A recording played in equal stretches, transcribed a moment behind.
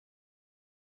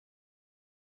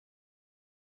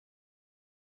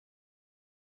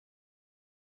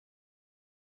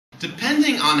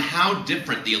Depending on how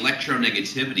different the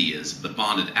electronegativity is of the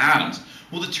bonded atoms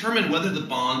will determine whether the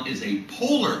bond is a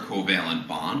polar covalent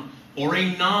bond or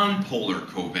a nonpolar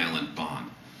covalent bond.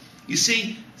 You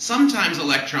see, sometimes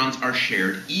electrons are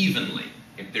shared evenly.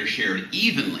 If they're shared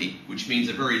evenly, which means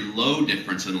a very low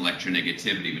difference in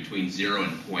electronegativity between 0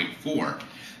 and 0.4,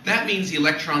 that means the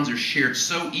electrons are shared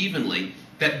so evenly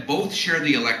that both share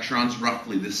the electrons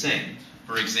roughly the same.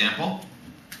 For example,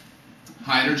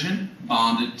 hydrogen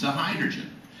bonded to hydrogen.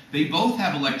 They both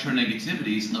have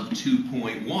electronegativities of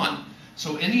 2.1.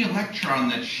 So any electron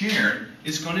that's shared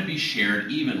is going to be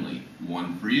shared evenly.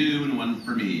 One for you and one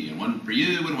for me, and one for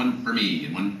you and one for me,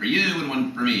 and one for you and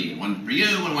one for me, and one for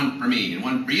you and one for me, and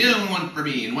one for you and one for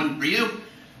me, and one for you.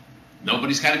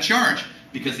 Nobody's got a charge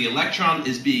because the electron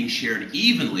is being shared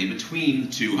evenly between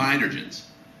the two hydrogens.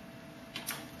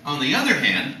 On the other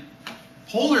hand,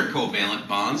 polar covalent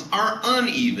bonds are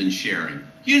uneven sharing.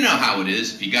 You know how it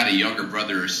is if you got a younger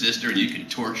brother or sister and you can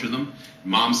torture them.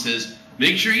 Mom says,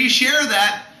 make sure you share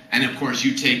that. And of course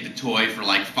you take the toy for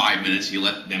like 5 minutes, you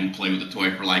let them play with the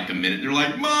toy for like a minute. They're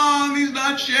like, Mom, he's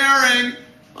not sharing.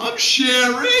 I'm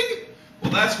sharing.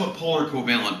 Well, that's what polar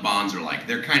covalent bonds are like.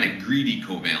 They're kind of greedy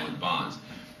covalent bonds,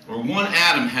 where one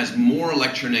atom has more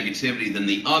electronegativity than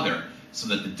the other so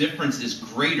that the difference is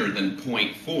greater than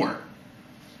 0.4.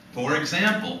 For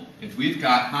example, if we've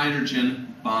got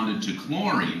hydrogen bonded to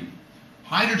chlorine,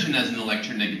 hydrogen has an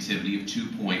electronegativity of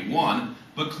 2.1,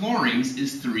 but chlorine's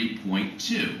is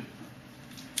 3.2.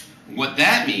 What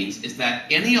that means is that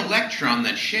any electron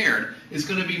that's shared is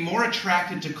going to be more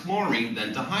attracted to chlorine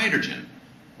than to hydrogen.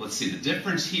 Let's see, the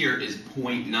difference here is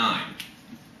 0.9.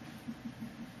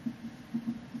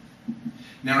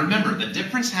 Now remember, the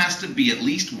difference has to be at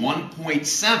least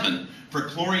 1.7 for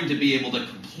chlorine to be able to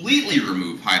completely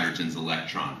remove hydrogen's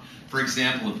electron. For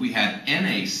example, if we had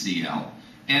NaCl,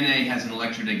 Na has an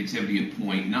electronegativity of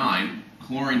 0.9,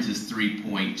 chlorine's is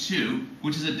 3.2,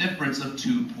 which is a difference of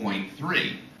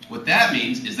 2.3. What that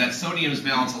means is that sodium's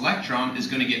valence electron is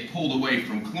going to get pulled away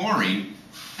from chlorine,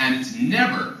 and it's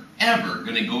never, ever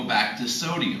going to go back to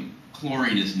sodium.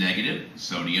 Chlorine is negative,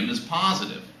 sodium is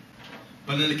positive.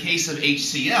 But in the case of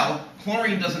HCl,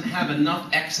 chlorine doesn't have enough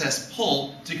excess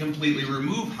pull to completely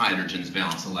remove hydrogen's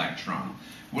valence electron.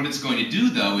 What it's going to do,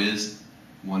 though, is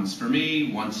once for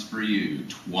me, once for you.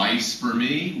 Twice for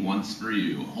me, once for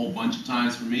you. A whole bunch of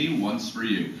times for me, once for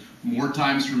you. More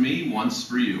times for me, once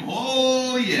for you.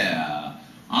 Oh, yeah.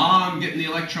 I'm getting the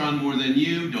electron more than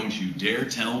you. Don't you dare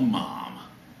tell Mom.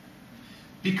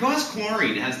 Because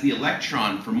chlorine has the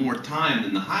electron for more time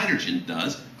than the hydrogen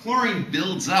does, chlorine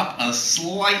builds up a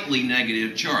slightly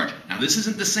negative charge. Now, this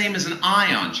isn't the same as an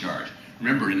ion charge.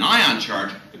 Remember, in an ion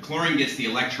charge, the chlorine gets the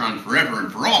electron forever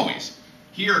and for always.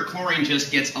 Here, chlorine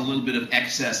just gets a little bit of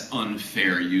excess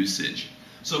unfair usage.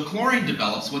 So chlorine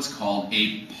develops what's called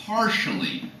a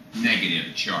partially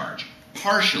negative charge.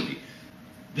 Partially.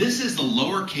 This is the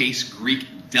lowercase Greek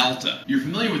delta. You're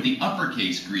familiar with the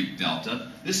uppercase Greek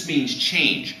delta. This means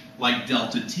change, like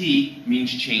delta T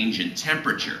means change in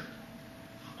temperature.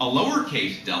 A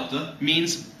lowercase delta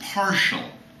means partial.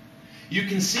 You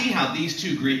can see how these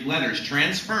two Greek letters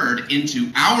transferred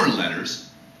into our letters.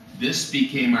 This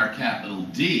became our capital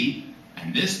D,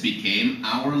 and this became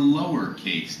our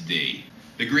lowercase d.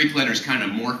 The Greek letters kind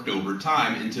of morphed over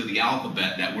time into the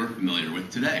alphabet that we're familiar with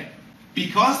today.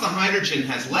 Because the hydrogen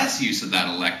has less use of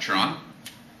that electron,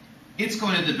 it's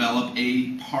going to develop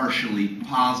a partially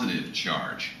positive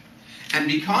charge. And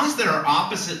because there are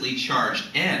oppositely charged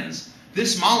ends,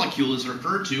 this molecule is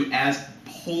referred to as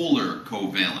polar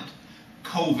covalent.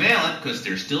 Covalent because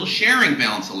they're still sharing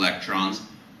valence electrons,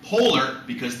 polar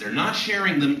because they're not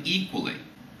sharing them equally.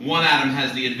 One atom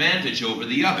has the advantage over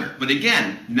the other, but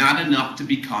again, not enough to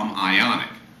become ionic.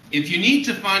 If you need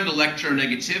to find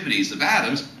electronegativities of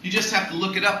atoms, you just have to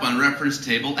look it up on reference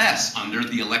table S under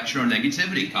the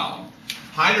electronegativity column.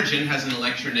 Hydrogen has an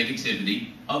electronegativity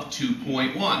of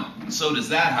 2.1, and so does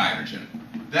that hydrogen.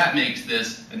 That makes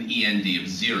this an END of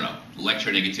 0,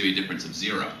 electronegativity difference of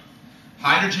 0.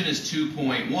 Hydrogen is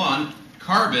 2.1,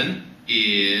 carbon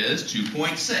is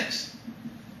 2.6.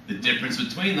 The difference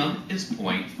between them is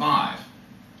 0.5.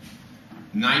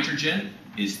 Nitrogen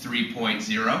is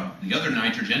 3.0. The other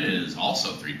nitrogen is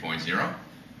also 3.0.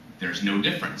 There's no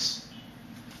difference.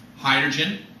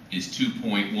 Hydrogen is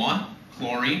 2.1.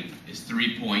 Chlorine is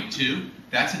 3.2.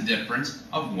 That's a difference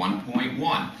of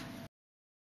 1.1.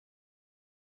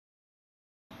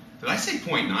 Did I say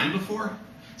 0.9 before?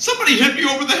 Somebody hit me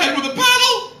over the head with a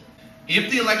paddle! If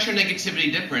the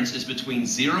electronegativity difference is between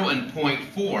 0 and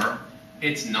 0.4,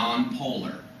 it's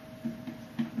nonpolar.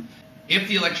 If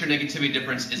the electronegativity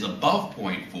difference is above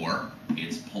 0.4,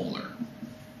 it's polar.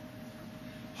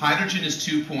 Hydrogen is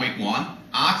 2.1,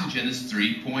 oxygen is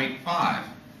 3.5.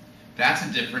 That's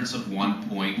a difference of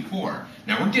 1.4.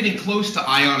 Now we're getting close to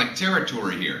ionic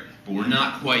territory here, but we're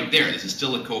not quite there. This is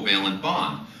still a covalent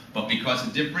bond. But because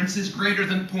the difference is greater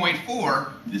than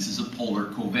 0.4, this is a polar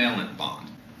covalent bond.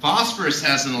 Phosphorus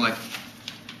has an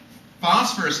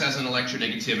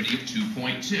electronegativity of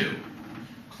 2.2.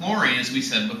 Chlorine, as we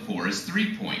said before, is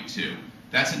 3.2.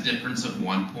 That's a difference of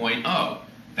 1.0.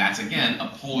 That's, again, a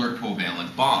polar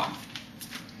covalent bond.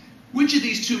 Which of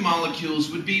these two molecules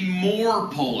would be more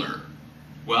polar?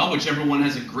 Well, whichever one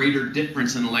has a greater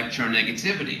difference in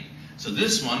electronegativity. So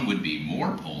this one would be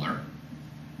more polar,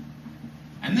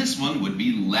 and this one would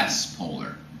be less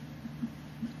polar.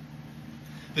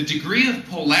 The degree of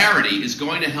polarity is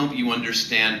going to help you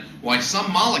understand why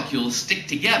some molecules stick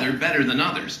together better than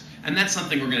others, and that's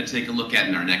something we're going to take a look at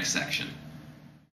in our next section.